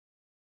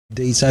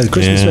So the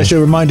Christmas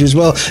special reminder as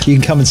well, you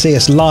can come and see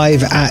us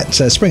live at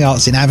Spring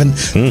Arts in Havant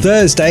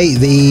Thursday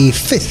the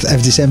 5th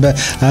of December.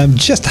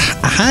 Just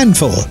a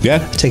handful of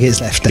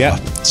tickets left now.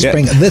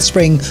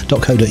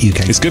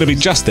 thespring.co.uk. It's going to be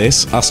just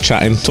this, us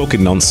chatting,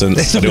 talking nonsense.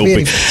 It's not going to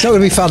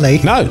be funny.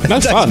 No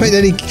fun.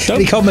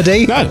 Any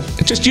comedy. No,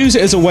 just use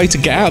it as a way to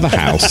get out of the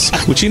house,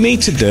 which you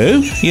need to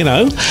do, you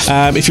know.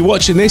 If you're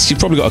watching this, you've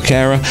probably got a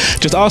carer.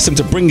 Just ask them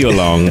to bring you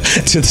along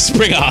to the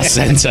Spring Arts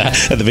Centre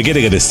at the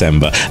beginning of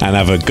December and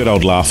have a good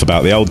old laugh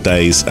about the old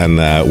days, and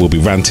we'll be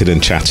ranting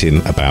and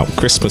chatting about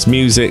Christmas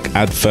music,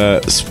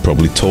 adverts,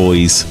 probably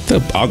toys. The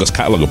Argos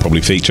catalogue will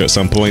probably feature at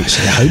some point.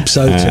 I hope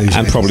so too.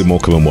 And probably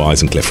Morecambe and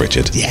Wise and Cliff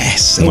Richard.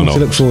 Yes, all to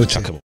look forward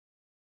to.